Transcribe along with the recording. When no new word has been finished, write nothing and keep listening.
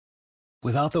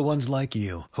Without the ones like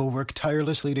you, who work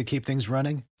tirelessly to keep things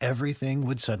running, everything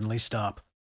would suddenly stop.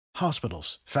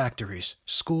 Hospitals, factories,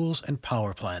 schools, and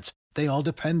power plants, they all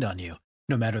depend on you.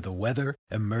 No matter the weather,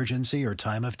 emergency, or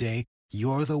time of day,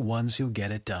 you're the ones who get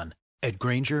it done. At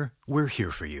Grainger, we're here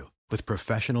for you with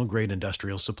professional-grade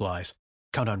industrial supplies.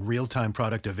 Count on real-time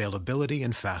product availability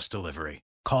and fast delivery.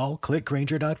 Call,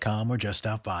 clickgrainger.com, or just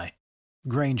stop by.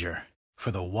 Grainger, for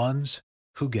the ones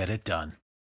who get it done.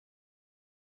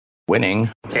 Winning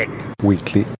Pick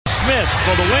Weekly. Smith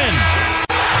for the win.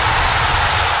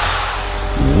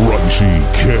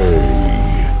 Raunchy K.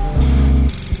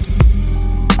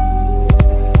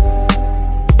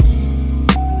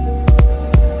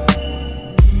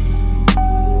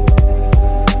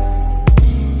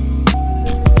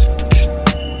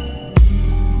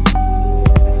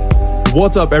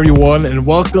 What's up, everyone, and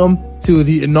welcome to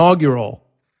the inaugural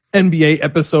NBA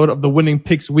episode of the Winning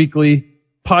Picks Weekly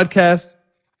podcast.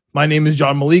 My name is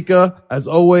John Malika. As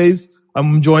always,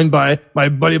 I'm joined by my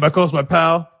buddy, my co-host, my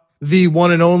pal, the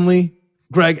one and only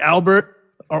Greg Albert,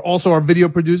 also our video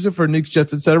producer for Knicks,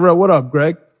 Jets, etc. What up,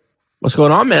 Greg? What's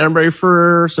going on, man? I'm ready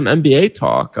for some NBA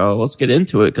talk. Let's get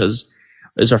into it because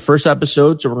it's our first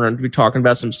episode, so we're going to be talking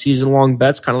about some season-long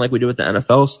bets, kind of like we do with the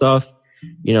NFL stuff.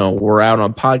 You know, we're out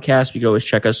on podcasts. You can always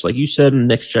check us, like you said, in the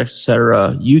Knicks, Jets,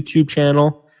 etc. YouTube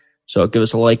channel. So give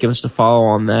us a like, give us a follow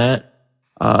on that.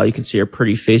 You can see our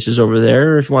pretty faces over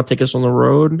there. If you want to take us on the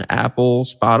road, Apple,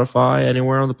 Spotify,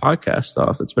 anywhere on the podcast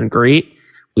stuff. It's been great.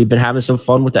 We've been having some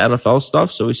fun with the NFL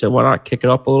stuff. So we said, why not kick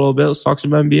it up a little bit? Let's talk some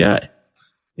NBA.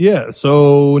 Yeah.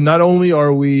 So not only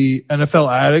are we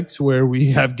NFL addicts where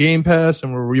we have Game Pass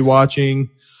and we're rewatching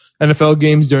NFL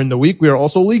games during the week, we are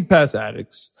also League Pass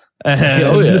addicts. And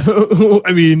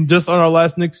I mean, just on our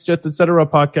last Knicks, Jets, etc.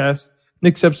 podcast,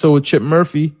 Knicks episode with Chip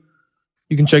Murphy,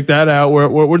 you can check that out.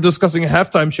 We're discussing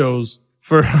halftime shows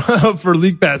for for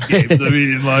League Pass games. I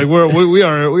mean, like we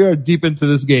are deep into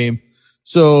this game,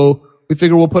 so we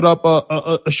figure we'll put up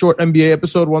a short NBA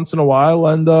episode once in a while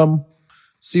and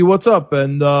see what's up,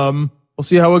 and we'll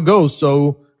see how it goes.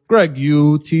 So, Greg,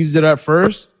 you teased it at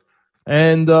first.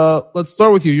 And let's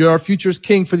start with you. You're our futures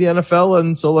king for the NFL,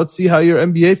 and so let's see how your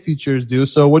NBA futures do.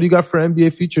 So what do you got for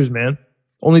NBA futures, man?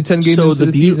 Only 10 games into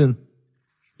the season.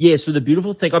 Yeah, so the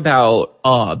beautiful thing about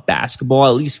basketball,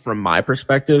 at least from my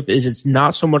perspective, is it's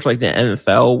not so much like the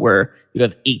NFL where you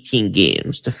have 18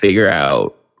 games to figure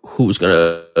out who's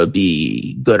going to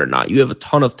be good or not. You have a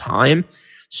ton of time.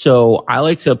 So I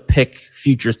like to pick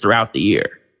futures throughout the year.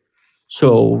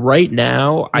 So right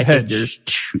now, I think there's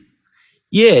two.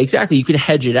 Yeah, exactly. You can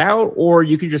hedge it out, or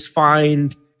you can just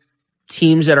find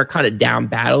teams that are kind of down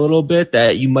bad a little bit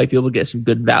that you might be able to get some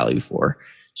good value for.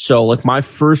 So like my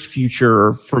first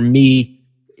future for me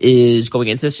is going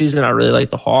into the season. I really like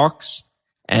the Hawks,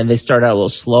 and they started out a little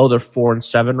slow. They're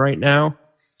 4-7 right now.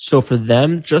 So for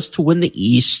them, just to win the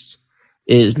East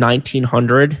is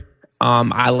 1,900.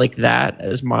 I like that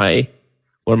as one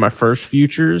of my first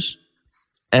futures.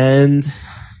 And,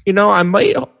 you know, I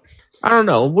don't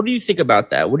know. What do you think about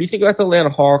that? What do you think about the Atlanta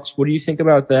Hawks? What do you think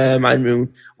about them? I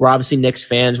mean, we're obviously Knicks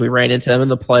fans. We ran into them in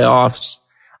the playoffs.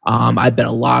 I bet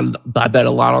a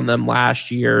lot on them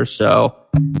last year. So,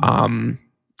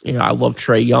 you know, I love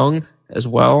Trae Young as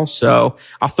well. So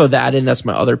I'll throw that in. That's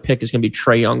my other pick is going to be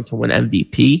Trae Young to win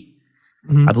MVP.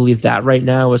 Mm-hmm. I believe that right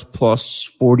now is plus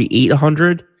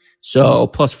 4,800. So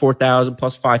plus 4,000,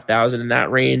 plus 5,000 in that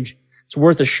range. It's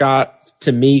worth a shot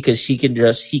to me because he can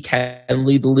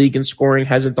lead the league in scoring.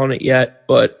 Hasn't done it yet,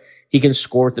 but he can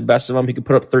score with the best of them. He can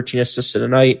put up 13 assists in a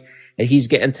night, and he's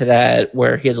getting to that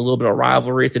where he has a little bit of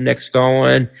rivalry at the Knicks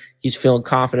going. He's feeling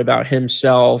confident about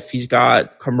himself. He's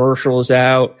got commercials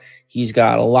out. He's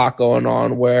got a lot going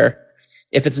on where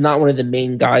if it's not one of the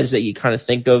main guys that you kind of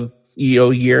think of, you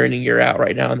know, year in and year out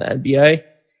right now in the NBA,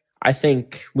 I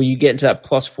think when you get into that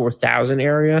plus 4,000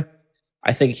 area,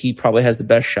 I think he probably has the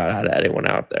best shot out of anyone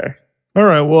out there. All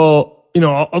right. Well, you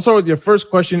know, I'll start with your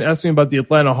first question asking about the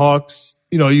Atlanta Hawks.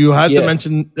 You know, you had to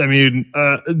mention, I mean,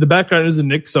 the background is the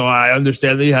Knicks, so I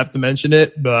understand that you have to mention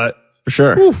it, but for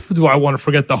sure. Do I want to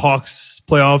forget the Hawks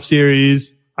playoff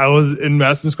series? I was in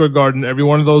Madison Square Garden every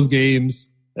one of those games.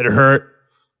 It hurt.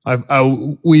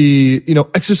 We, you know,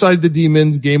 exercised the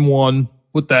demons game one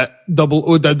with that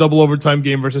double overtime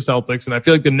game versus Celtics, and I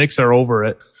feel like the Knicks are over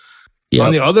it. Yep.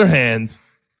 On the other hand,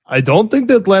 I don't think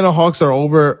the Atlanta Hawks are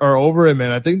over it,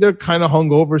 man. I think they're kind of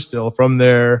hungover still from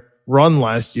their run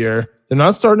last year. They're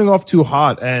not starting off too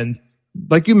hot. And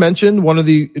like you mentioned, one of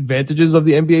the advantages of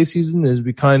the NBA season is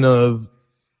we kind of,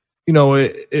 you know,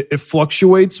 it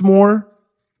fluctuates more,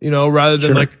 you know, rather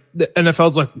than like the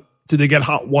NFL's like, did they get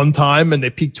hot one time and they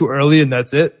peak too early and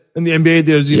that's it? In the NBA,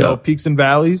 there's, you know, peaks and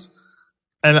valleys.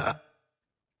 And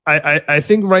I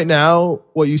think right now,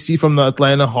 what you see from the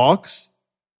Atlanta Hawks,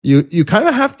 you kind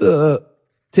of have to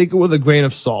take it with a grain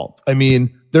of salt. I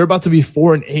mean, they're about to be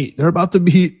 4-8. They're about to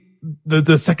be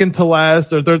the second to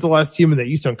last or third to last team in the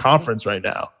Eastern Conference right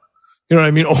now. You know what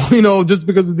I mean? You know, just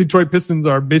because the Detroit Pistons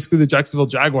are basically the Jacksonville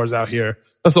Jaguars out here.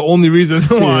 That's the only reason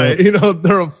why, you know,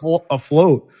 they're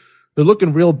afloat. They're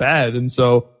looking real bad. And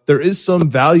so there is some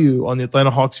value on the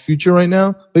Atlanta Hawks future right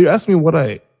now. But you're asking me what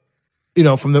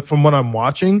from what I'm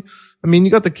watching. I mean,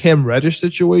 you got the Cam Reddish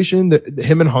situation,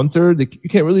 him and Hunter, you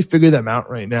can't really figure them out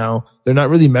right now. They're not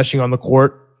really meshing on the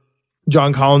court.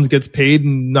 John Collins gets paid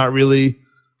and not really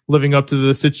living up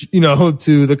to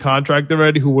to the contract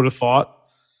already. Who would have thought?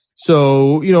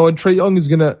 So, you know, and Trae Young is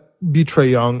going to be Trae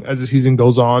Young as the season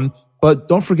goes on. But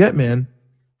don't forget, man,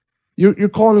 you're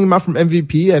calling him out from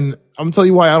MVP, and I'm going to tell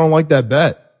you why I don't like that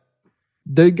bet.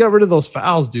 They got rid of those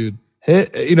fouls, dude.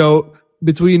 You know,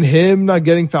 between him not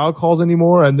getting foul calls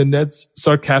anymore and the Nets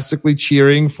sarcastically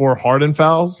cheering for Harden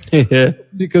fouls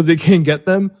because they can't get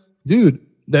them, dude,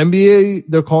 the NBA,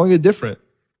 they're calling it different.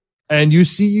 And you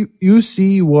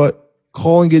see what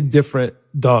calling it different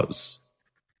does.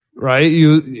 Right?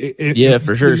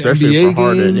 For sure. Especially for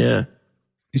Harden. Yeah.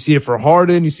 You see it for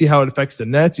Harden. You see how it affects the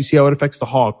Nets. You see how it affects the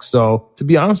Hawks. So to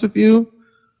be honest with you,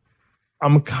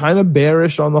 I'm kind of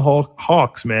bearish on the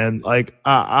Hawks, man. Like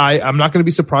I'm not going to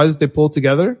be surprised if they pull it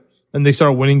together and they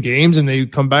start winning games and they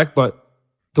come back. But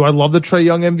do I love the Trae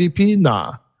Young MVP?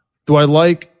 Nah. Do I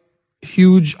like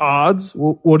huge odds?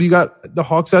 What do you got the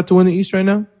Hawks at to win the East right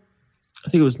now? I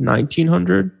think it was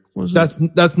 1,900. Was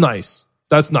it? That's nice.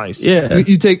 That's nice. Yeah.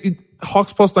 You take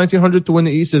Hawks plus 1,900 to win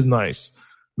the East is nice.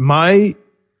 My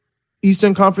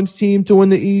Eastern Conference team to win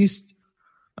the East,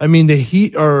 I mean, the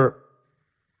Heat are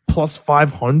plus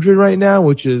 500 right now,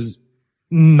 which is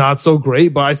not so great,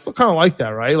 but I still kind of like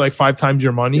that, right? Like 5 times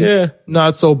your money. Yeah.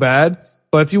 Not so bad.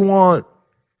 But if you want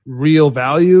real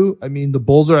value, I mean, the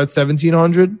Bulls are at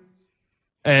 1,700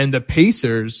 and the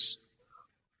Pacers,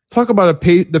 talk about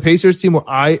the Pacers team where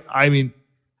I mean,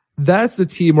 that's the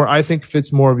team where I think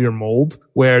fits more of your mold,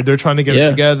 where they're trying to get it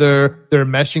together. They're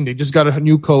meshing. They just got a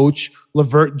new coach.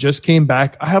 LeVert just came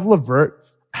back. I have LeVert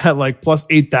at like plus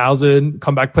 8,000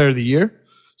 comeback player of the year.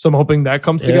 So I'm hoping that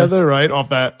comes together, right? Off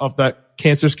that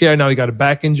cancer scare. Now he got a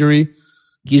back injury.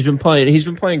 He's been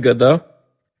playing good though.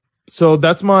 So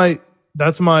that's my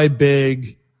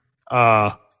big,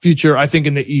 future, I think,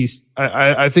 in the East.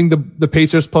 I think the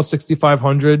Pacers plus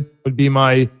 6,500 would be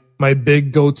my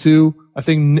big go-to. I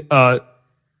think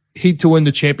Heat to win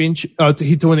the championship,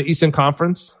 Heat to win the Eastern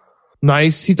Conference.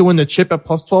 Nice. Heat to win the chip at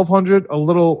plus 1,200. A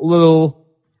little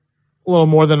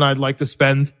more than I'd like to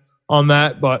spend on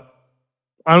that, but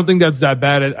I don't think that's that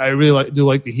bad. I really do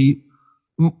like the Heat.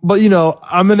 But, you know,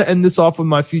 I'm going to end this off with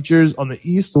my futures on the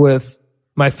East with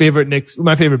my favorite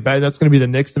bet. That's going to be the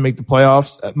Knicks to make the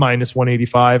playoffs at minus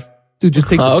 185. Dude, just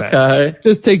take the bet.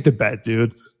 Just take the bet,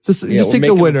 dude. Just take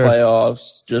the winner.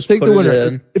 Playoffs. Just take the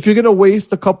winner. If you're gonna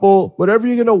waste whatever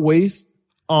you're gonna waste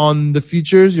on the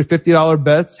futures, your $50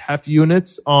 bets, half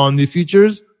units on the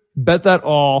futures, bet that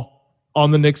all on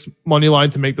the Knicks money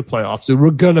line to make the playoffs. So we're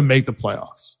gonna make the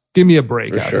playoffs. Give me a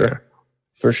break.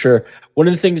 For sure. One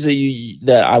of the things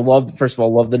that I love, first of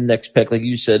all, love the Knicks pick. Like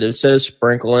you said, it says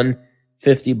sprinkling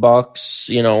 $50,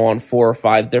 you know, on 4 or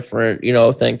 5 different, you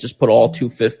know, things. Just put all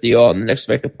 $250 on the Knicks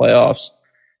to make the playoffs.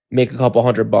 Make a couple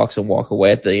 $100 and walk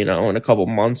away at in a couple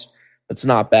months. That's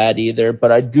not bad either. But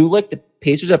I do like the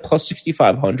Pacers at plus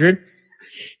 6,500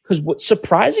 because what's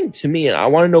surprising to me, and I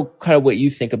want to know kind of what you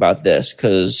think about this,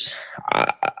 because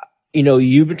you know,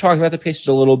 you've been talking about the Pacers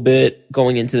a little bit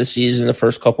going into the season, the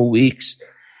first couple weeks.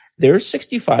 They're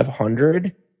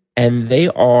 6,500 and they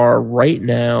are right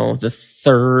now the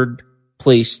 3rd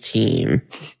place team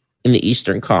in the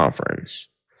Eastern Conference,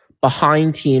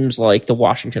 behind teams like the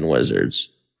Washington Wizards,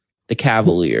 the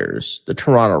Cavaliers, the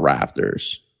Toronto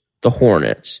Raptors, the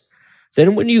Hornets.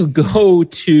 Then when you go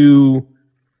to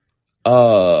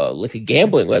like a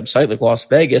gambling website like Las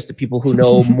Vegas, the people who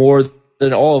know more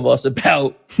than all of us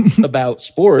about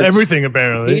sports, everything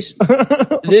apparently,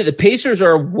 the Pacers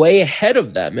are way ahead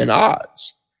of them in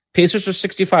odds. Pacers are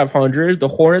 6,500. The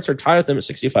Hornets are tied with them at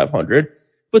 6,500.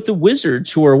 But the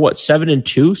Wizards, who are 7-2,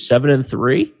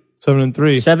 7-3,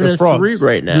 7-3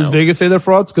 right now. Does Vegas say they're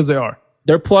frauds? Because they are.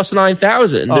 They're plus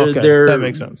 9,000. Okay, that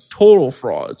makes sense. Total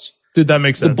frauds. Dude, that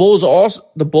makes sense. The Bulls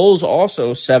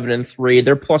also 7-3.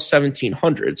 They're plus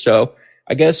 1,700. So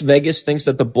I guess Vegas thinks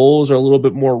that the Bulls are a little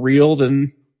bit more real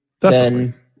than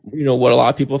you know what a lot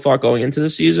of people thought going into the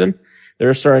season.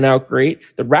 They're starting out great.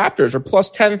 The Raptors are plus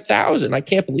 10,000. I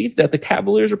can't believe that. The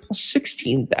Cavaliers are plus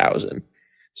 16,000.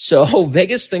 So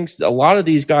Vegas thinks a lot of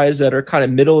these guys that are kind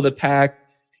of middle of the pack,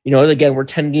 again, we're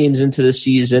 10 games into the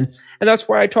season. And that's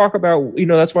why I talk about,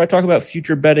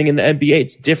 future betting in the NBA.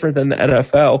 It's different than the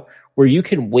NFL, where you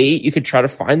can wait. You can try to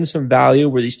find some value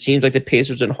where these teams like the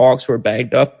Pacers and Hawks who are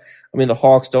banged up. I mean, the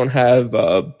Hawks don't have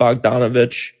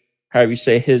Bogdanovich, however you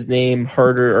say his name,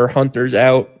 Hunter's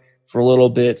out for a little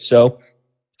bit. So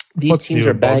these teams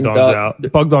are banged up.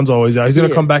 Bogdan's always out. He's going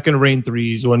to come back and rain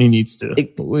threes when he needs to.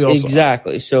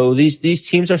 Exactly. So these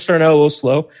teams are starting out a little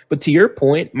slow. But to your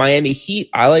point, Miami Heat,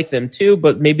 I like them too,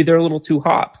 but maybe they're a little too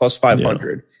hot, plus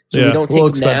 500. So we don't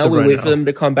take them now. We wait for them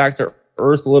to come back to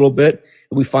earth a little bit.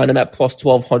 And we find them at plus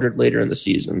 1,200 later in the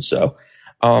season. So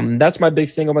that's my big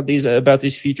thing about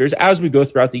these futures. As we go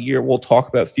throughout the year, we'll talk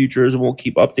about futures and we'll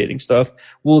keep updating stuff.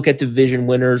 We'll look at division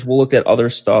winners. We'll look at other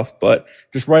stuff, but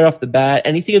just right off the bat,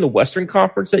 anything in the Western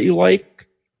Conference that you like?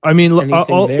 I mean,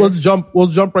 we'll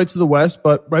jump right to the West,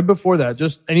 but right before that,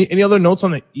 just any other notes on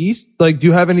the East? Like, do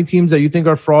you have any teams that you think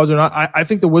are frauds or not? I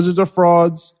think the Wizards are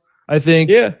frauds. I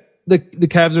think the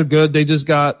Cavs are good. They just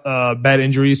got bad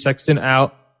injuries. Sexton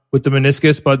out with the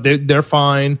meniscus, but they're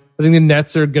fine. I think the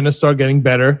Nets are going to start getting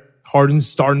better. Harden's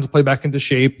starting to play back into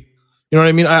shape. You know what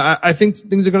I mean? I think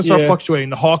things are going to start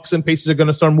fluctuating. The Hawks and Pacers are going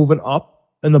to start moving up,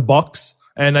 and the Bucks.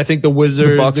 And I think the Wizards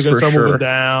are going to start moving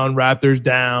down. Raptors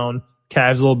down.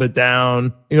 Cavs a little bit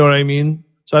down. You know what I mean?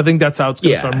 So I think that's how it's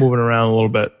going to start moving around a little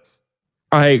bit.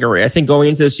 I agree. I think going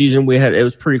into the season, it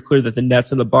was pretty clear that the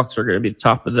Nets and the Bucks are going to be the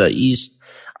top of the East.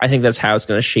 I think that's how it's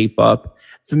going to shape up.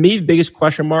 For me, the biggest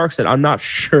question marks that I'm not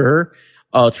sure,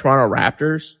 Toronto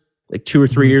Raptors, like 2 or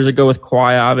 3 years ago with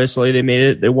Kawhi, obviously they made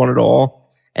it, they won it all.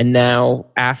 And now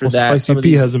after that,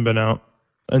 CP hasn't been out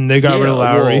and they got rid of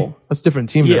Lowry. That's a different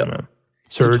team now, man.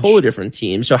 It's a totally different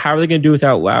team. So how are they going to do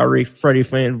without Lowry? Freddie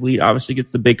VanVleet obviously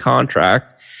gets the big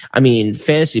contract. I mean,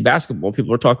 fantasy basketball,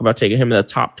 people are talking about taking him in the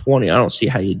top 20. I don't see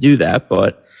how you do that,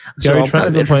 but Gary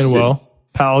Trent been playing well.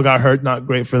 Powell got hurt, not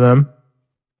great for them.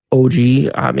 OG,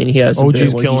 I mean, he has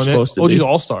OG's killing it. OG's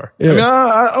all-star. Yeah. I mean,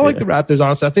 I like the Raptors,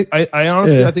 honestly.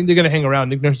 I think they're going to hang around.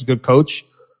 Nick Nurse is a good coach.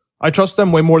 I trust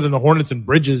them way more than the Hornets and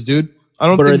Bridges, dude. I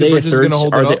don't think the Bridges is going to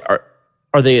hold it up.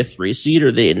 Are they a 3 seed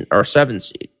or they are 7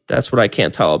 seed? That's what I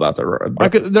can't tell about the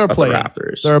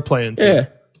Raptors. They're a playing team. Yeah.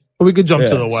 But we could jump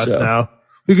to the West now.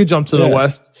 We could jump to the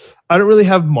West. I don't really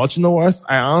have much in the West.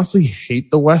 I honestly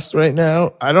hate the West right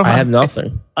now. I have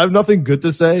nothing. I have nothing good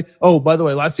to say. Oh, by the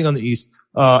way, last thing on the East.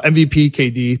 MVP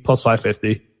KD plus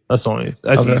 550. That's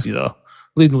easy though.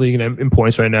 Leading the league in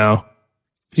points right now.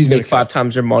 He's going to make 5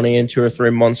 times your money in 2 or 3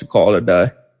 months and call it a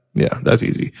day. Yeah, that's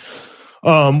easy.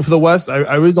 For the West,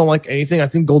 I really don't like anything. I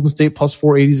think Golden State plus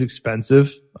 480 is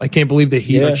expensive. I can't believe the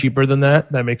Heat are cheaper than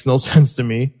that. That makes no sense to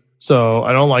me. So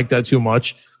I don't like that too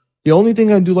much. The only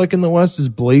thing I do like in the West is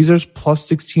Blazers plus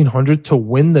 1600 to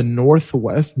win the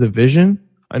Northwest division.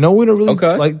 I know we don't really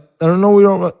we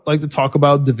don't like to talk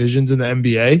about divisions in the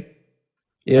NBA.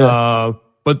 Yeah.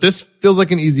 But this feels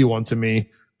like an easy one to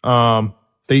me. I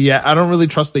don't really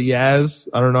trust the Jazz.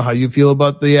 I don't know how you feel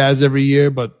about the Jazz every year,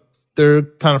 but they're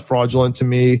kind of fraudulent to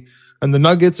me. And the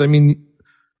Nuggets, I mean,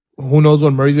 who knows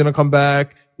when Murray's going to come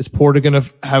back? Is Porter going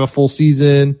to have a full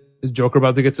season? Is Joker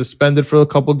about to get suspended for a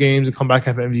couple games and come back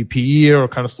and have MVP year or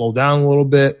kind of slow down a little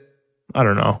bit? I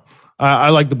don't know. I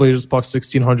like the Blazers plus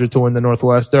 1600 to win the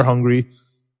Northwest. They're hungry.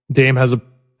 Dame has a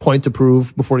point to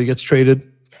prove before he gets traded.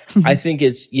 I think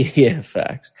it's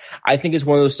facts. I think it's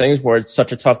one of those things where it's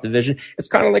such a tough division. It's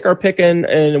kind of like our pick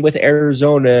in with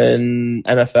Arizona and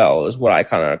NFL is what I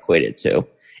kind of equate it to.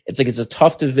 It's like it's a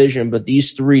tough division, but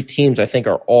these 3 teams I think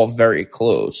are all very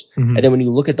close. Mm-hmm. And then when you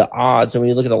look at the odds and when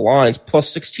you look at the lines,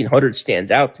 plus 1600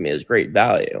 stands out to me as great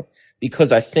value.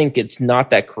 Because I think it's not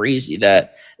that crazy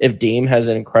that if Dame has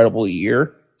an incredible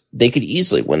year, they could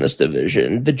easily win this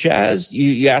division. The Jazz,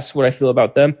 you asked what I feel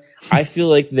about them. I feel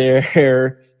like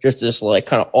they're just this like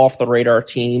kind of off the radar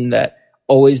team that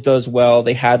always does well.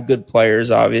 They have good players,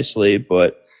 obviously,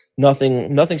 but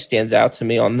nothing stands out to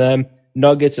me on them.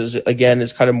 Nuggets is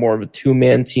kind of more of a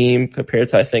 2-man team compared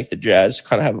to I think the Jazz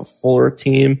kind of have a fuller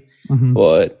team,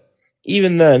 but.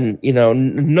 Even then,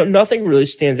 nothing really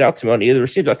stands out to me on either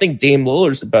team. I think Dame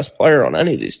Lillard's the best player on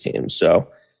any of these teams. So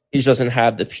he just doesn't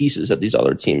have the pieces that these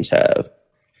other teams have.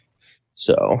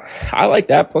 So I like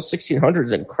that. Plus 1600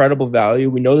 is incredible value.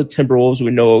 We know the Timberwolves.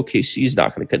 We know OKC is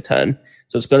not going to contend.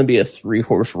 So it's going to be a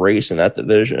 3-horse race in that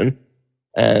division.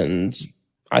 And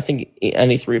I think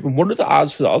any 3 of them. What are the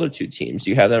odds for the other 2 teams? Do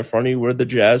you have that in front of you? Where are the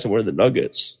Jazz and where are the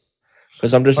Nuggets?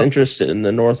 Because I'm just interested in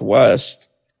the Northwest.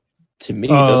 To me,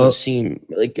 it doesn't seem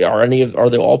like are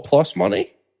they all plus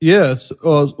money? Yes.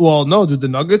 Well, no, dude. The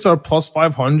Nuggets are plus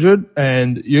 500,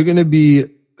 and you're gonna be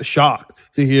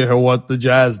shocked to hear what the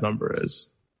Jazz number is.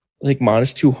 Like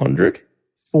minus 200,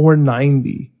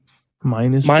 490,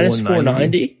 minus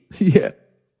 490. Yeah.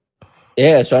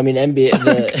 Yeah, so I mean,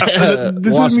 NBA,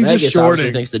 this Las is me Vegas just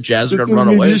shorting. Thinks the Jazz are This going to run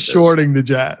is away. me just shorting the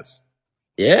Jazz.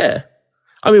 Yeah,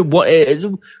 I mean,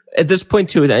 at this point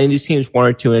too, with any of these teams, 1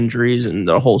 or 2 injuries and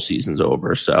the whole season's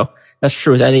over. So that's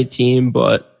true with any team,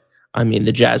 but I mean,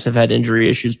 the Jazz have had injury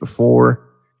issues before.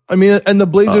 I mean, and the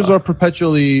Blazers are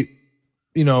perpetually,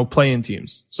 playing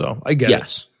teams. So I get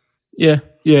it.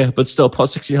 Yeah, but still,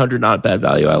 plus 1,600, not bad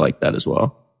value. I like that as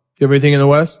well. You have anything in the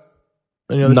West?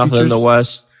 Any other Nothing features? in the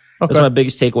West. Okay. That's my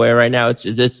biggest takeaway right now.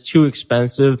 It's too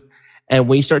expensive. And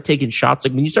when you start taking shots,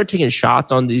 like when you start taking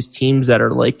shots on these teams that are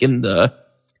like in the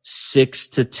 6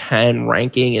 to 10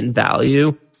 ranking in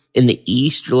value in the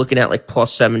East, you're looking at like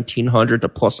plus 1,700 to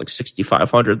plus like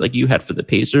 6,500, like you had for the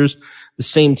Pacers. The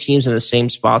same teams in the same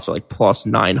spots are like plus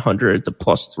 900 to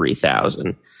plus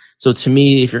 3,000. So to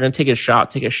me, if you're going to take a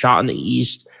shot in the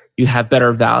East. You have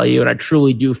better value. And I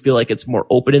truly do feel like it's more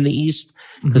open in the East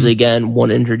because again, one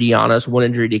injury to Giannis, one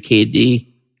injury to KD,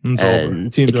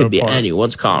 and it could be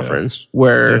anyone's conference.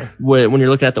 When you're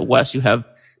looking at the West, you have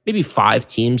maybe 5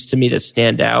 teams to me that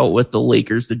stand out with the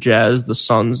Lakers, the Jazz, the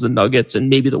Suns, the Nuggets, and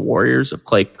maybe the Warriors if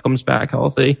Clay comes back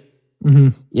healthy. Mm-hmm.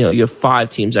 You have 5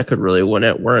 teams that could really win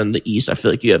it. Where in the East, I feel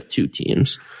like you have 2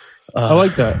 teams. I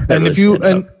like that. And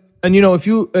really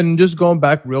and just going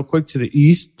back real quick to the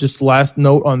East, just last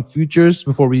note on futures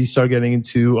before we start getting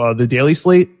into the daily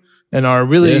slate and our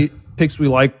picks we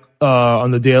like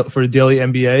on the for the daily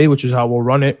NBA, which is how we'll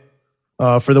run it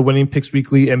for the Winning Picks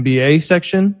Weekly NBA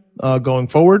section going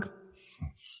forward.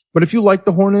 But if you like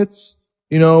the Hornets,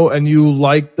 and you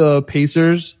like the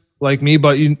Pacers like me,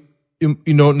 but you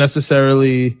don't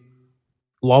necessarily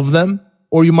love them,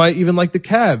 or you might even like the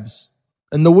Cavs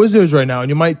and the Wizards right now, and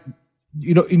you might.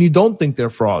 And you don't think they're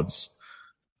frauds.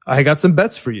 I got some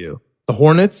bets for you. The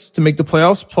Hornets to make the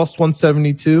playoffs, plus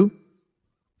 172.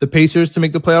 The Pacers to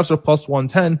make the playoffs are plus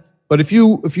 110. But if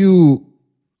you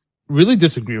really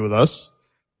disagree with us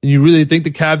and you really think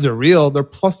the Cavs are real, they're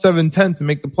plus 710 to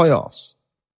make the playoffs.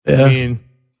 Yeah.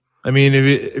 I mean,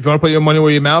 if you want to put your money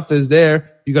where your mouth is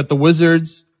there, you got the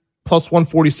Wizards plus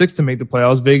 146 to make the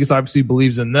playoffs. Vegas obviously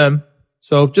believes in them.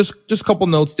 So just a couple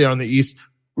notes there on the East.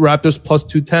 Raptors plus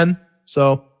 210.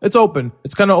 So it's open.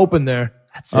 It's kind of open there.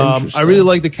 That's interesting. I really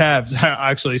like the Cavs.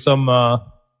 Actually, some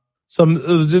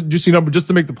juicy number just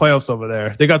to make the playoffs over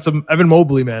there. They got some Evan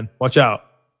Mobley, man. Watch out.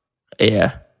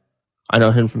 Yeah. I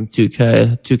know him from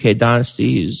 2K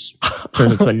Dynasty. He's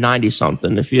turned into a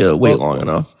 90-something if you wait long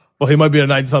enough. Well, he might be a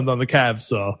 90-something on the Cavs,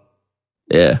 so.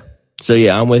 Yeah. So,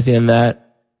 yeah, I'm with you in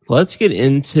that. Let's get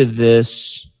into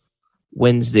this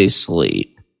Wednesday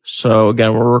slate. So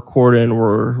again,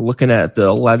 we're looking at the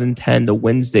 11-10 to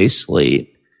Wednesday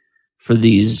slate for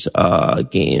these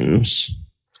games.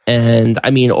 And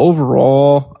I mean,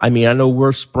 overall, I know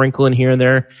we're sprinkling here and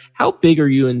there. How big are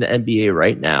you in the NBA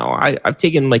right now? I've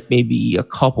taken like maybe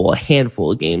a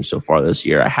handful of games so far this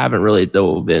year. I haven't really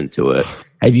dove into it.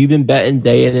 Have you been betting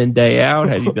day in and day out?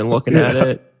 Have you been looking at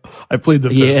it? I played the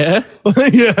fifth. Yeah. Day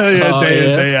in,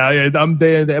 day out. Yeah, I'm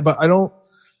day in, day out, but I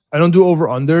don't do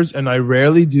over-unders, and I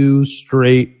rarely do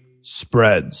straight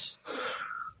spreads.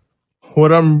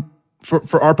 For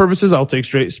our purposes, I'll take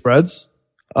straight spreads.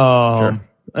 Sure.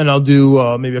 And I'll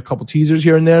do maybe a couple teasers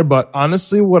here and there. But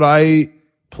honestly, what I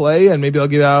play, and maybe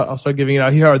I'll start giving it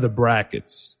out here, are the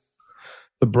brackets.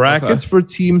 The brackets for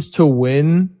teams to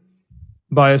win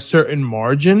by a certain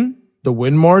margin, the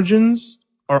win margins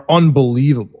are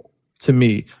unbelievable to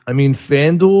me. I mean,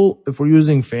 FanDuel, if we're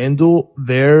using FanDuel,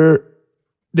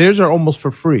 theirs are almost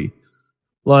for free.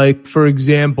 Like, for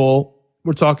example,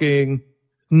 we're talking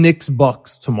Knicks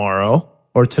Bucks tomorrow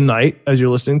or tonight as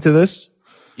you're listening to this.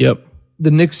 Yep.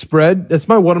 The Knicks spread, that's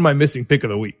one of my missing pick of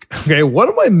the week. Okay. What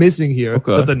am I missing here?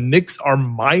 That the Knicks are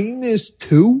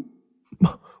 -2?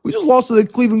 We just lost to the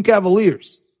Cleveland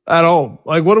Cavaliers at home.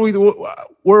 Like, what do we do?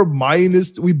 We're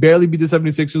minus. We barely beat the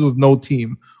 76ers with no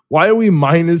team. Why are we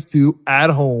 -2 at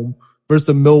home versus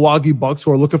the Milwaukee Bucks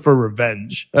who are looking for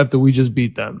revenge after we just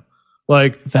beat them?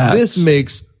 Like, this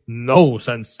makes no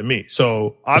sense to me.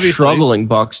 So obviously, a struggling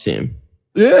Bucks team.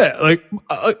 Yeah, like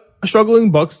a struggling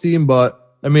Bucks team, but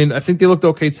I mean, I think they looked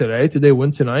okay today. Did they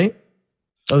win tonight?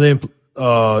 Are they?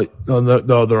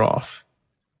 No, they're off.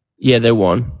 Yeah, they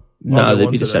won. No, they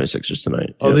beat the 76ers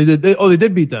tonight. Oh, they did. They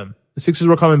did beat them. The Sixers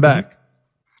were coming back.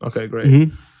 Okay, great.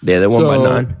 Mm-hmm. Yeah, they won by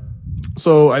 9.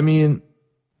 So I mean,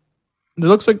 It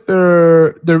looks like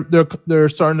they're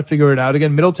starting to figure it out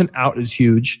again. Middleton out is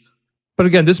huge. But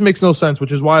again, this makes no sense,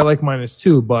 which is why I like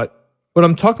 -2. But what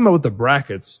I'm talking about with the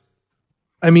brackets,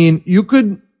 I mean, you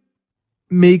could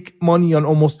make money on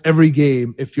almost every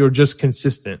game if you're just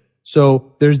consistent.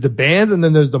 So there's the bands and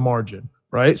then there's the margin,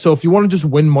 right? So if you want to just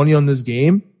win money on this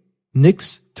game,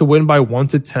 Knicks to win by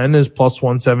 1-10 is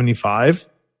 +175,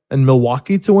 and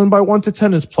Milwaukee to win by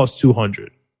 1-10 is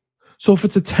 +200. So if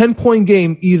it's a 10-point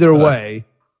game either way,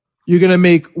 you're going to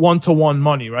make 1-to-1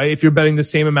 money, right? If you're betting the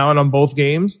same amount on both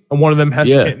games and one of them has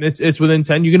to hit and it's within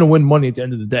 10, you're going to win money at the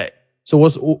end of the day. So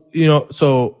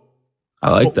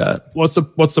I like that.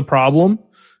 What's the problem?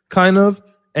 Kind of.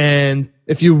 And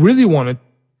if you really want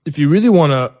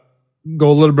to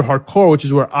go a little bit hardcore, which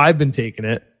is where I've been taking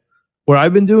it, what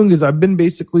I've been doing is I've been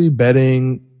basically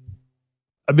betting.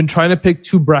 I've been trying to pick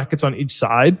 2 brackets on each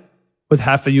side with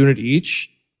half a unit each.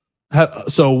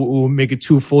 So we'll make it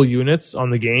 2 full units on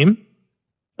the game.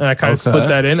 And I kind of split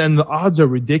that in, and the odds are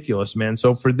ridiculous, man.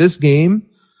 So for this game,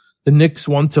 the Knicks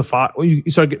 1-5, you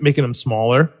start making them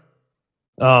smaller.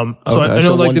 So I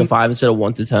know 1-5 instead of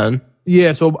 1-10.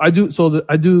 Yeah. So I do so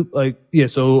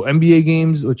NBA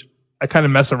games, which I kind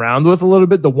of mess around with a little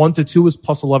bit. The 1-2 is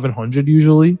 +1100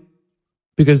 usually,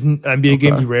 because NBA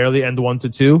games rarely end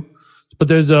 1-2. But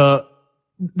there's a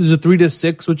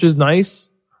 3-6, which is nice.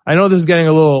 I know this is getting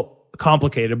a little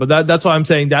complicated, but that's why I'm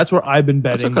saying that's where I've been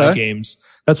betting my games.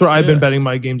 That's where I've been betting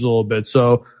my games a little bit.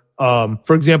 So,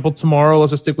 for example, tomorrow, let's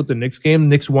just stick with the Knicks game.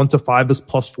 Knicks 1-5 is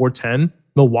 +410.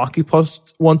 Milwaukee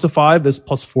 +1-5 is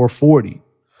 +440.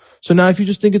 So now if you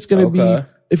just think it's going to be, a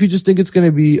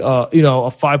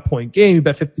 5-point game, you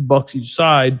bet $50 each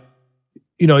side,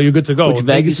 you're good to go. Which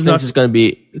Vegas thinks is going to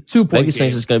be 2 point. Vegas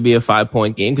thinks it's going to be a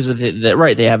 5-point game because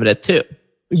they have it at 2.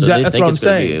 Exactly. That's what I'm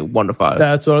saying. 1-5.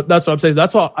 That's what I'm saying.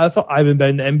 That's all I've been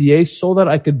betting the NBA so that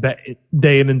I could bet it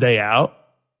day in and day out.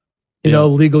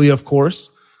 Legally, of course.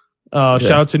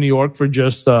 Shout out to New York for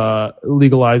just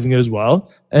legalizing it as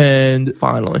well. And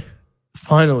finally.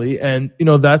 And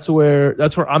that's where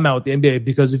I'm at with the NBA,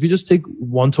 because if you just take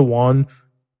 1-to-1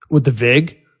 with the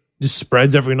VIG, just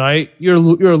spreads every night, you're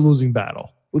a losing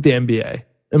battle with the NBA,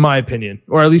 in my opinion,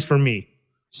 or at least for me.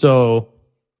 So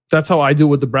that's how I do it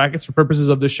with the brackets. For purposes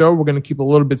of the show, we're going to keep it a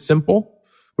little bit simple.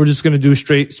 We're just going to do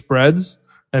straight spreads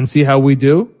and see how we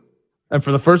do. And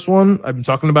for the first one, I've been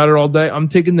talking about it all day. I'm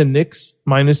taking the Knicks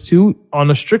 -2 on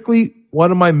a strictly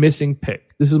what am I missing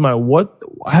pick. This is my what.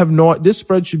 I have this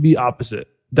spread should be opposite.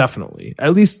 Definitely.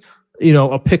 At least,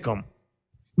 a pick 'em.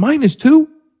 -2?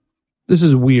 This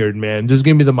is weird, man. Just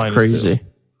give me the -2. Crazy.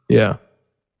 Yeah.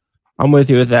 I'm with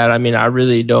you with that. I mean, I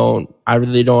really don't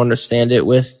understand it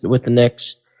with the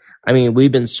Knicks. I mean,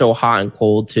 we've been so hot and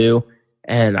cold too.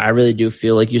 And I really do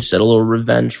feel like you said a little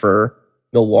revenge for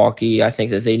Milwaukee. I think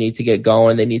that they need to get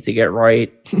going. They need to get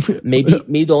right.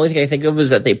 Maybe the only thing I think of is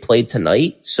that they played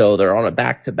tonight. So they're on a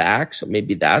back-to-back. So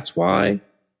maybe that's why.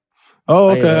 Oh,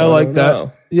 okay. I like that.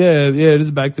 Know. Yeah. It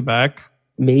is back-to-back.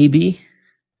 Maybe.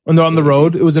 And they're on the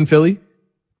road. It was in Philly?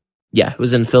 Yeah, it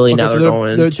was in Philly. Okay,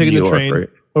 now they're taking the York, train. Right?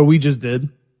 Or we just did.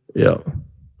 Yeah.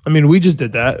 I mean, we just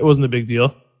did that. It wasn't a big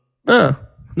deal. No.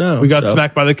 We got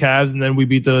smacked by the Cavs, and then we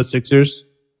beat the Sixers.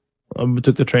 We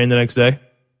took the train the next day.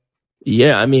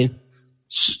 Yeah, I mean,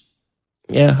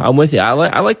 I'm with you.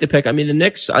 I like the pick. I mean, the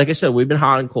Knicks, like I said, we've been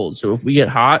hot and cold. So if we get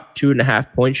hot,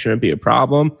 2.5 points shouldn't be a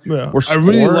problem. Yeah. I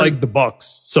really like the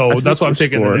Bucks, so that's why I'm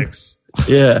taking the Knicks.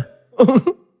 Yeah.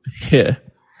 Yeah.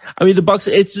 I mean, the Bucks,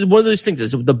 it's one of those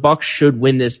things. The Bucks should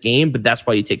win this game, but that's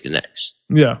why you take the Knicks.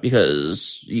 Yeah.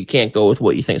 Because you can't go with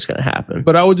what you think is going to happen.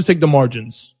 But I would just take the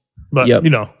margins. But,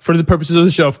 for the purposes of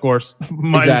the show, of course.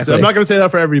 Exactly. I'm not going to say that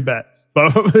for every bet.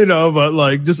 But,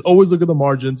 just always look at the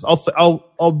margins.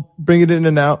 I'll bring it in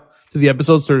and out to the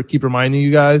episodes to keep reminding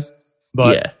you guys.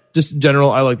 But just in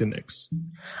general, I like the Knicks.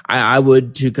 I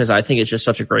would too, because I think it's just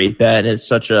such a great bet. And it's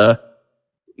such a,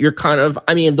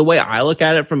 the way I look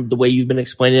at it from the way you've been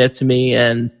explaining it to me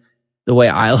and the way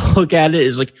I look at it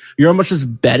is like, you're almost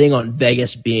just betting on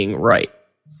Vegas being right.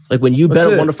 Like when you bet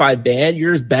a 1-5 band,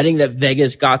 you're just betting that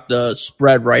Vegas got the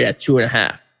spread right at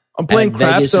 2.5. I'm playing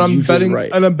craps and I'm betting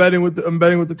right. And I'm betting with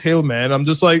the tail, man. I'm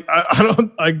just like, I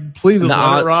don't like, please just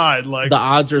let it ride. Like the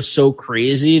odds are so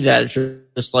crazy that it's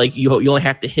just like you only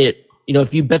have to hit,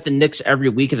 if you bet the Knicks every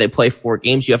week and they play 4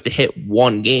 games, you have to hit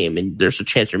 1 game and there's a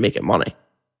chance you're making money.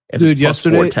 Dude,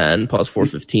 yesterday, +410,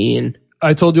 +415.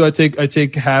 I told you I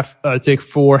take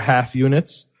 4 half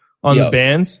units on the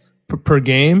bands per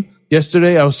game.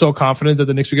 Yesterday, I was so confident that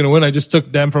the Knicks were going to win. I just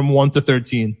took them from 1 to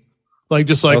 13, like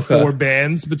 4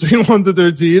 bands between 1 to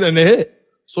 13, and it hit.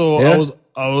 So I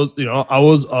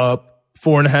was up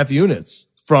 4.5 units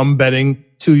from betting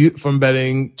two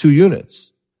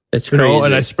units. It's crazy.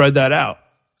 And I spread that out.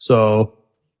 So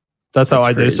that's how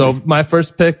I did it. So my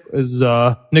first pick is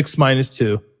Knicks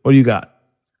 -2. What do you got?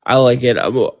 I like it.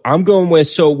 I'm going with,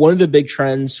 so one of the big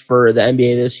trends for the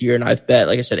NBA this year, and I've bet,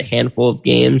 like I said, a handful of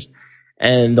games,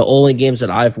 and the only games that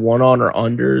I've won on are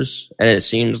unders, and it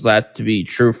seems that to be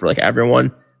true for like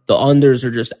everyone. The unders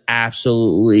are just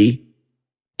absolutely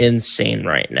insane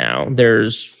right now.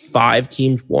 There's 5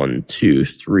 teams, 1, 2,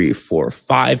 3, 4,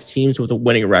 5 teams with a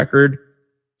winning record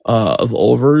of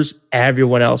overs.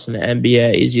 Everyone else in the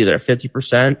NBA is either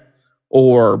 50%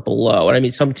 or below. And I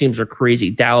mean, some teams are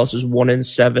crazy. Dallas is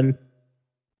 1-7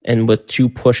 and with 2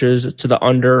 pushes to the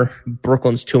under.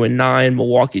 Brooklyn's 2-9.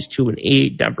 Milwaukee's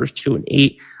 2-8. Denver's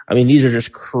 2-8. I mean, these are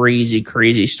just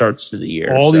crazy starts to the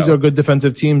year. All these are good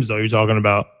defensive teams, though, you're talking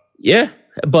about. Yeah,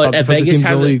 but Vegas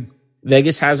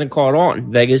hasn't caught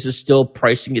on. Vegas is still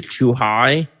pricing it too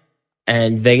high,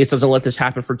 and Vegas doesn't let this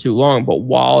happen for too long. But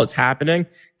while it's happening,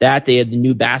 that they have the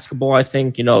new basketball, I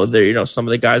think, some of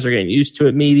the guys are getting used to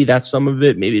it. Maybe that's some of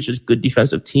it. Maybe it's just good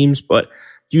defensive teams. But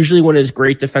usually when it's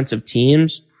great defensive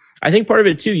teams, I think part of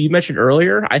it too, you mentioned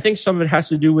earlier, I think some of it has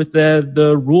to do with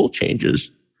the rule changes.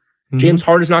 Mm-hmm. James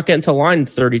Harden's not getting to line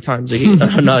 30 times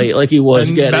a night like he was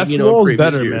and getting, basketball is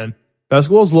better, years. Man.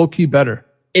 Basketball is low key better.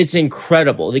 It's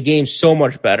incredible. The game's so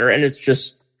much better, and it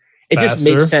just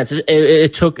makes sense.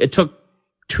 It took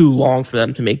too long for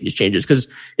them to make these changes because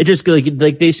it just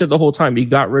like they said the whole time, you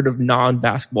got rid of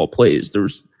non-basketball plays. There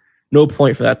was no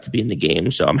point for that to be in the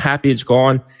game. So I'm happy it's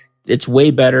gone. It's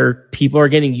way better. People are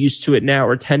getting used to it now.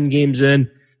 We're 10 games in,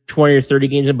 20 or 30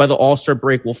 games in. By the All-Star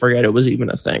break, we'll forget it was even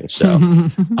a thing. So,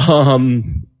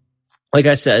 like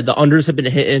I said, the unders have been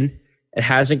hitting. It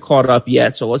hasn't caught up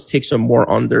yet. So let's take some more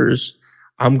unders.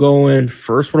 I'm going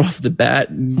first one off the bat.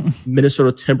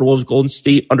 Minnesota Timberwolves, Golden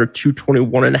State under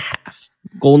 221.5.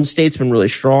 Golden State's been really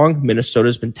strong.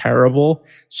 Minnesota's been terrible.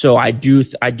 So I do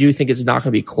think it's not going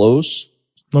to be close.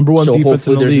 Number 1 defense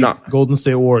in the league, Golden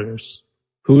State Warriors.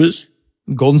 Who is?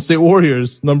 Golden State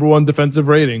Warriors, number 1 defensive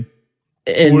rating.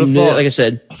 And like I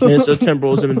said, Minnesota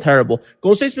Timberwolves have been terrible.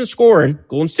 Golden State's been scoring.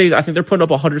 Golden State, I think they're putting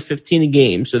up 115 a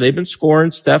game. So they've been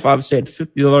scoring. Steph obviously had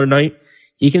 50 the other night.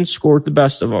 He can score with the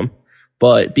best of them.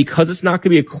 But because it's not going to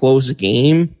be a close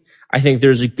game, I think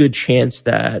there's a good chance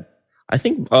that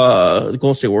the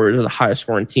Golden State Warriors are the highest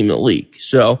scoring team in the league.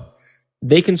 So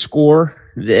they can score.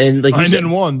 And like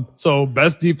 9-1. So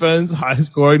best defense, high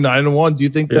scoring, 9-1. Do you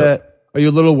think that? Are you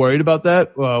a little worried about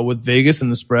that with Vegas and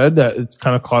the spread that it's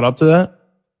kind of caught up to that?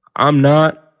 I'm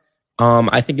not.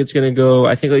 I think it's going to go.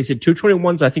 I think like you said,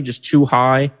 221's I think just too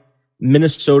high.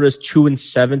 Minnesota's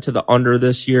 2-7 to the under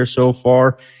this year so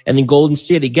far, and then Golden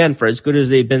State again, for as good as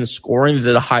they've been scoring,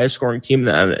 they're the highest scoring team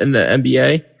in the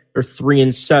NBA. They're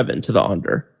 3-7 to the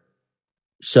under.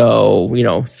 So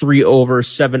 3 overs,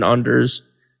 7 unders.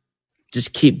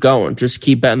 Just keep going. Just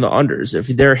keep betting the unders. If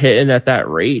they're hitting at that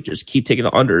rate, just keep taking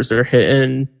the unders. They're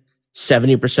hitting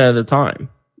 70% of the time.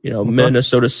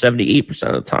 Minnesota's 78%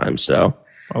 of the time. So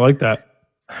I like that.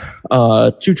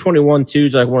 221 too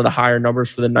is like one of the higher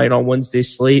numbers for the night on Wednesday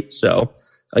slate. So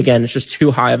again, it's just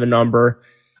too high of a number.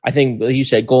 I think, like you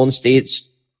said, Golden State's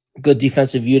good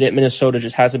defensive unit. Minnesota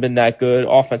just hasn't been that good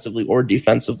offensively or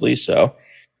defensively. So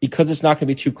because it's not going to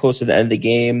be too close to the end of the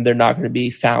game, they're not going to be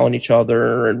fouling each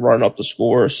other and running up the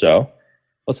score. So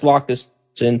let's lock this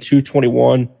in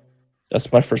 221.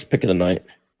 That's my first pick of the night.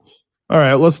 All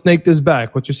right, let's snake this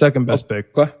back. What's your second best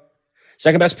pick? Okay.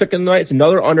 Second best pick of the night. It's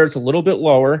another under. It's a little bit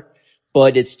lower,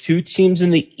 but it's 2 teams in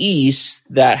the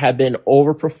East that have been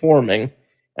overperforming.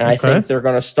 And I think they're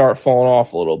going to start falling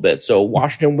off a little bit. So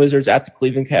Washington Wizards at the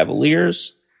Cleveland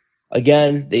Cavaliers.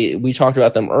 Again, we talked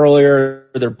about them earlier.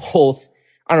 They're both,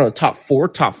 top 4,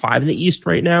 top 5 in the East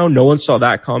right now. No one saw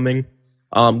that coming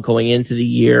going into the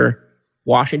year.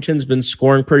 Washington's been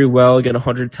scoring pretty well. Again,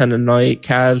 110 a night.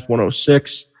 Cavs,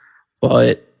 106.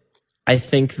 But I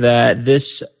think that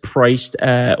this priced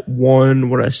at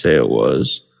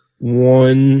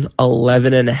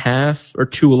 111.5 or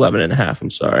 211.5. I'm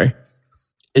sorry.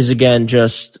 Is again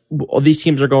just all these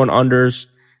teams are going unders.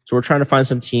 So we're trying to find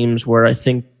some teams where I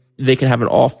think they can have an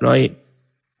off night.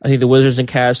 I think the Wizards and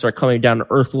Cavs start coming down to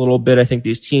earth a little bit. I think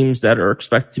these teams that are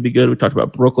expected to be good, we talked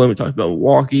about Brooklyn, we talked about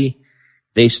Milwaukee,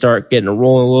 they start getting a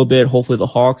rolling a little bit. Hopefully the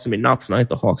Hawks, not tonight.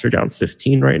 The Hawks are down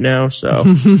 15 right now. So,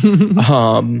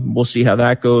 we'll see how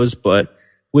that goes, but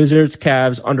Wizards,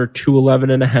 Cavs under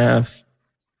 211.5.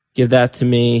 Give that to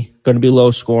me. Going to be low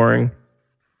scoring.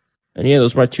 And yeah,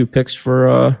 those are my 2 picks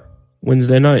for,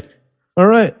 Wednesday night. All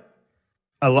right.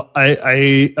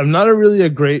 I'm not really a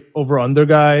great over under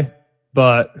guy,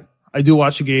 but I do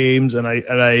watch the games and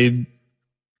I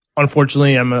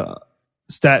unfortunately, I'm a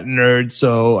stat nerd,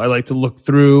 so I like to look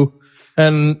through.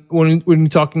 And when you're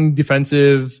talking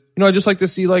defensive, I just like to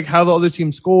see like how the other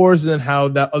team scores and then how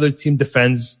that other team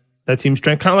defends that team's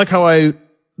strength. Kind of like how I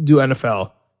do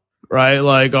NFL, right?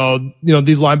 Like,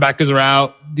 these linebackers are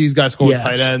out. These guys score with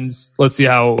tight ends. Let's see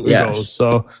how it goes.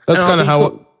 So that's kind of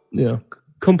how,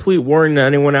 complete warning to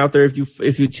anyone out there.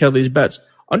 If you tell these bets,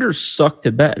 unders suck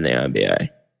to bet in the NBA.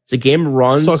 It's a game of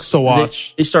runs. Sucks to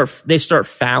watch. They start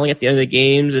fouling at the end of the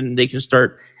games, and they can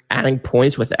start adding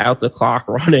points without the clock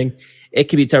running. It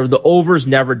can be tough. The over's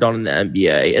never done in the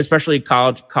NBA, especially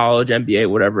college, NBA,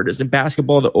 whatever it is. In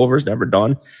basketball, the over's never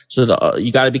done. So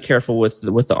you got to be careful with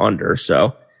the under.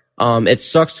 So, it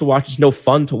sucks to watch. It's no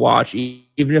fun to watch.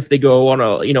 Even if they go on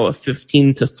a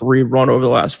 15-3 run over the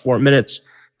last 4 minutes,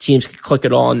 teams can click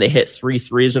it on. They hit 3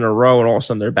 threes in a row, and all of a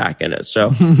sudden they're back in it.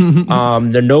 So,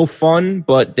 they're no fun,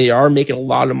 but they are making a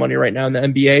lot of money right now in the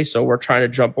NBA. So we're trying to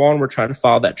jump on. We're trying to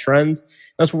follow that trend.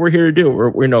 That's what we're here to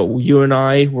do. You and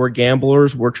I, we're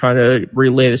gamblers. We're trying to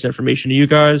relay this information to you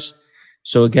guys.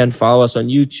 So again, follow us on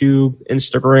YouTube,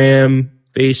 Instagram,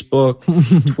 Facebook,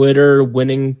 Twitter,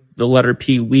 winning the letter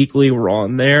P weekly. We're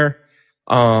on there.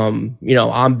 I'm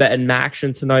betting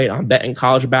Maction tonight. I'm betting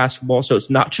college basketball. So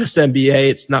it's not just NBA.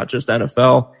 It's not just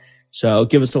NFL. So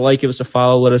give us a like, give us a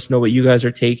follow. Let us know what you guys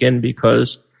are taking,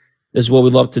 because this is what we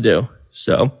love to do.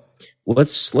 So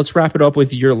let's wrap it up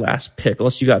with your last pick.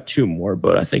 Unless you got 2 more,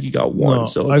 but I think you got 1. No,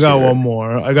 so I got one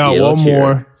more. One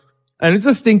more, and it's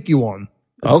a stinky one.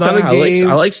 It's not a game.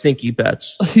 I like stinky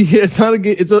bets. Yeah, it's not a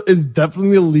game. It's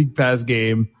definitely a league pass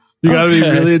game. You got to be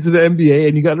really into the NBA,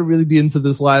 and you got to really be into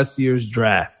this last year's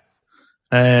draft.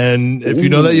 And if you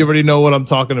know that, you already know what I'm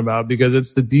talking about, because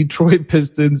it's the Detroit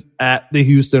Pistons at the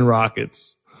Houston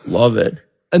Rockets. Love it.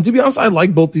 And to be honest, I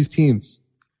like both these teams.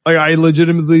 Like, I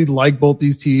legitimately like both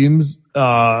these teams,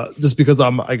 just because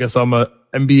I'm a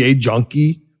NBA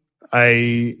junkie.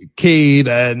 Cade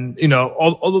and,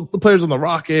 all the players on the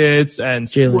Rockets and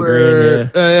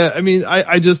Jalen Green.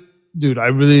 I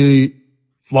really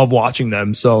love watching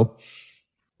them. So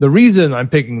the reason I'm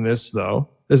picking this, though,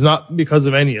 is not because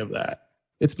of any of that.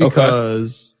 It's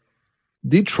because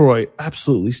Detroit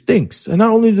absolutely stinks. And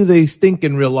not only do they stink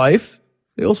in real life,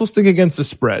 they also stink against the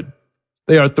spread.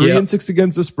 They are 3-6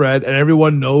 against the spread, and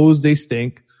everyone knows they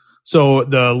stink. So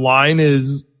the line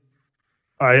is,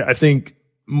 I think,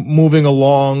 moving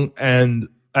along and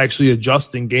actually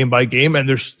adjusting game by game, and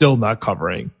they're still not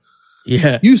covering.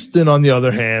 Yeah. Houston, on the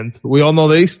other hand, we all know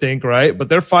they stink, right? But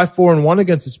they're 5-4-1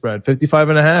 against the spread,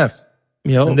 55.5.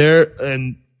 Yep.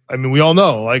 We all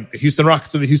know, like, the Houston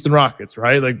Rockets are the Houston Rockets,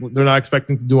 right? Like, they're not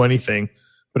expecting to do anything.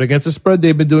 But against the spread,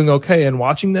 they've been doing okay. And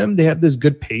watching them, they have this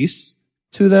good pace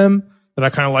to them that I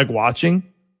kind of like watching.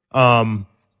 They're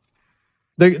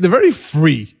very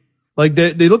free. Like,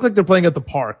 they look like they're playing at the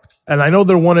park. And I know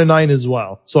they're 1-9 as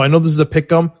well. So I know this is a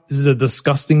pick'em. This is a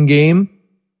disgusting game.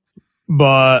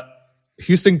 But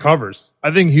Houston covers.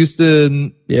 I think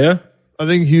Houston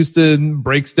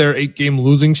breaks their 8-game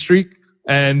losing streak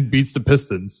and beats the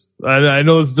Pistons. I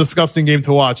know it's a disgusting game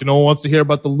to watch. No one wants to hear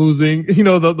about the losing.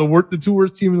 The 2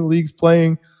 worst team in the league's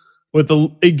playing with the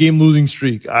 8-game losing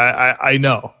streak. I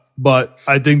know, but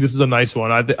I think this is a nice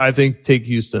one. I think take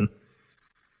Houston.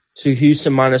 So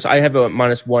Houston I have a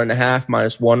 -1.5,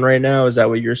 -1 right now. Is that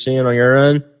what you're seeing on your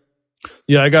end?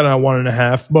 Yeah, I got it at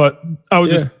 1.5, but I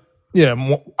would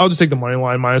I'll just take the money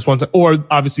line -1, or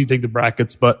obviously take the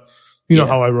brackets, but you know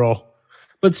how I roll.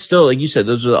 But still, like you said,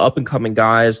 those are the up and coming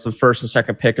guys, the first and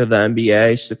second pick of the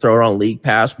NBA. So throw it on League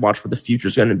Pass, watch what the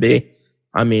future's going to be.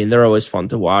 I mean, they're always fun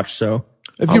to watch. So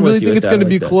if you really think it's going to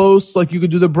be close, like, you could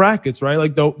do the brackets, right?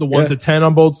 Like the 1 to 10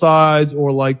 on both sides,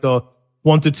 or like the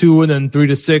 1 to 2 and then 3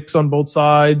 to 6 on both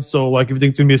sides. So like, if you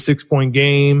think it's going to be a 6-point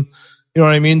game, you know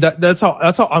what I mean? That's how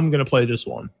I'm going to play this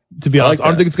one. To be honest, I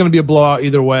don't think it's going to be a blowout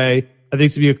either way. I think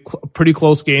it's going to be a pretty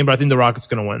close game, but I think the Rockets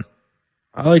going to win.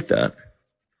 I like that.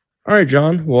 All right,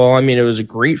 John. Well, I mean, it was a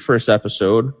great first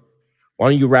episode. Why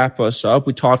don't you wrap us up?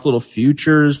 We talked little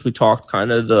futures. We talked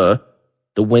kind of the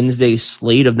Wednesday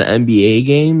slate of the NBA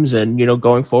games. And,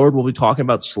 going forward, we'll be talking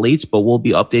about slates, but we'll be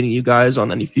updating you guys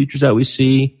on any futures that we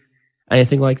see,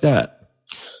 anything like that.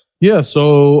 Yeah.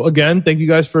 So again, thank you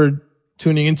guys for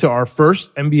tuning into our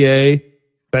first NBA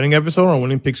betting episode on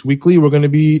Winning Picks Weekly. We're going to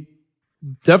be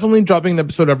definitely dropping an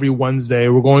episode every Wednesday.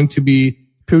 We're going to be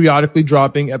periodically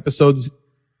dropping episodes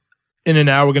in and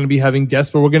out. We're going to be having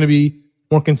guests, but we're going to be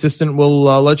more consistent. We'll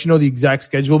let you know the exact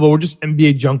schedule, but we're just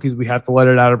NBA junkies. We have to let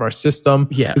it out of our system.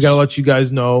 Yes. We got to let you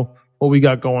guys know what we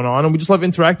got going on. And we just love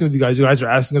interacting with you guys. You guys are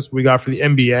asking us what we got for the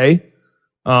NBA.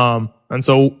 And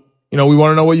so, we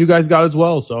want to know what you guys got as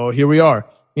well. So here we are.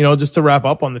 just to wrap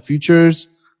up on the futures,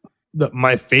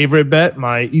 my favorite bet,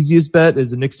 my easiest bet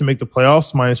is the Knicks to make the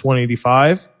playoffs, minus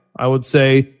 185. I would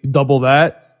say double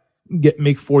that,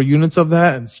 make 4 units of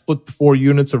that and split the 4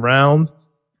 units around.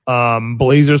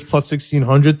 Blazers plus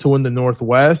 1,600 to win the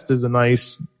Northwest is a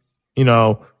nice,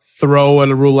 throw at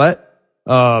a roulette.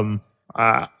 I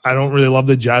don't really love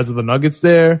the Jazz or the Nuggets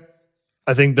there.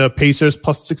 I think the Pacers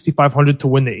plus 6,500 to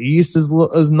win the East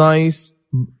is nice.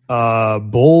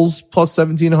 Bulls plus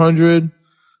 1,700.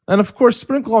 And of course,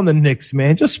 sprinkle on the Knicks,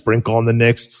 man. Just sprinkle on the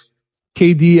Knicks.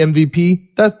 KD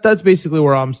MVP. That's basically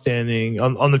where I'm standing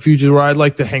on the futures, where I'd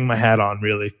like to hang my hat on,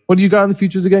 really. What do you got on the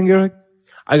futures again, Garrett?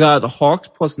 I got the Hawks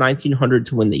plus 1,900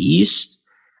 to win the East.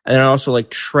 And I also like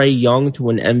Trae Young to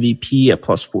win MVP at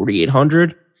plus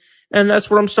 4,800. And that's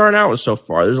what I'm starting out with so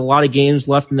far. There's a lot of games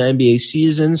left in the NBA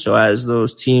season. So as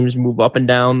those teams move up and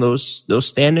down those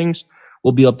standings,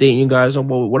 we'll be updating you guys on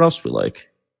what else we like.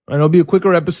 And it'll be a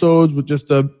quicker episodes with just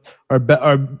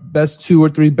our best 2 or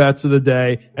 3 bets of the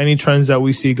day, any trends that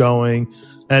we see going.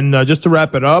 And just to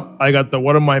wrap it up, I got the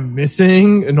What Am I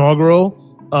Missing inaugural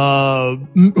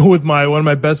with one of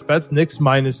my best bets, Knicks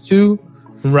 -2.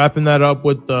 And wrapping that up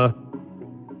with the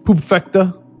Poop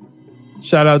Fecta.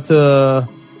 Shout out to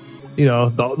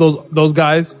those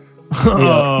guys.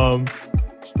 Yeah.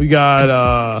 We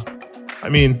got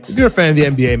if you're a fan of the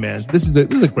NBA, man, this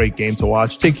is a great game to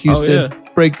watch. Take Houston,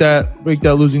 break that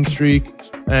losing streak,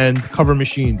 and cover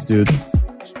machines, dude.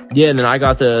 Yeah, and then I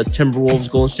got the Timberwolves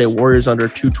Golden State Warriors under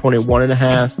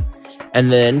 221.5. And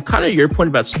then kind of your point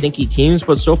about stinky teams,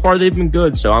 but so far they've been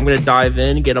good. So I'm going to dive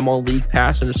in, get them on League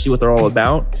Pass, and just see what they're all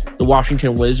about. The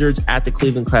Washington Wizards at the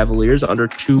Cleveland Cavaliers under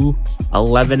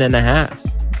 211.5.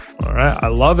 All right. I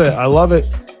love it.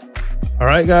 All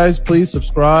right, guys, please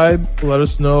subscribe. Let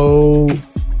us know,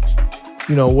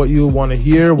 what you want to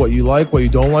hear, what you like, what you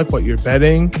don't like, what you're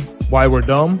betting, why we're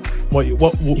dumb.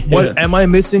 What am I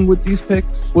missing with these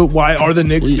picks? Why are the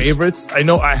Knicks favorites? I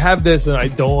know I have this and I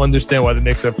don't understand why the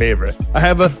Knicks are favorite. I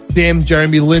have a damn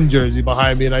Jeremy Lin jersey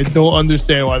behind me and I don't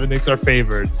understand why the Knicks are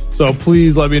favored. So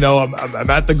please let me know. I'm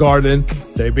at the Garden.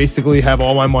 They basically have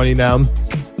all my money now.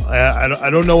 I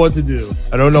don't know what to do.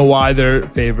 I don't know why they're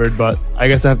favored, but I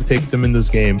guess I have to take them in this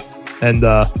game. And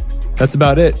that's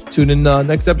about it. Tune in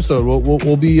next episode.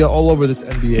 We'll be all over this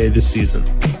NBA this season.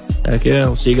 Heck yeah.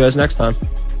 We'll see you guys next time.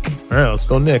 All right, let's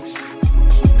go Knicks.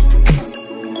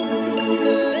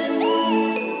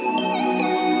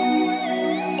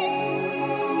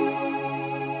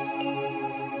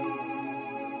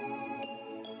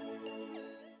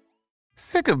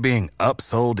 Sick of being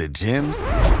upsold at gyms?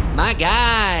 My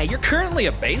guy, you're currently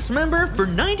a base member? For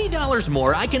 $90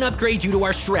 more, I can upgrade you to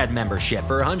our Shred membership.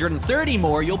 For $130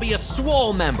 more, you'll be a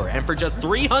Swole member. And for just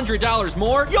 $300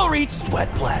 more, you'll reach Sweat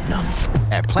Platinum.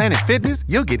 At Planet Fitness,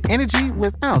 you'll get energy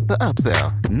without the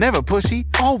upsell. Never pushy,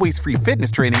 always free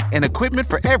fitness training and equipment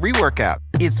for every workout.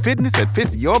 It's fitness that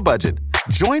fits your budget.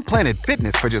 Join Planet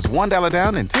Fitness for just $1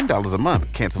 down and $10 a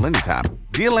month. Cancel anytime.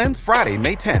 Deal ends Friday,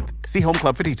 May 10th. See Home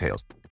Club for details.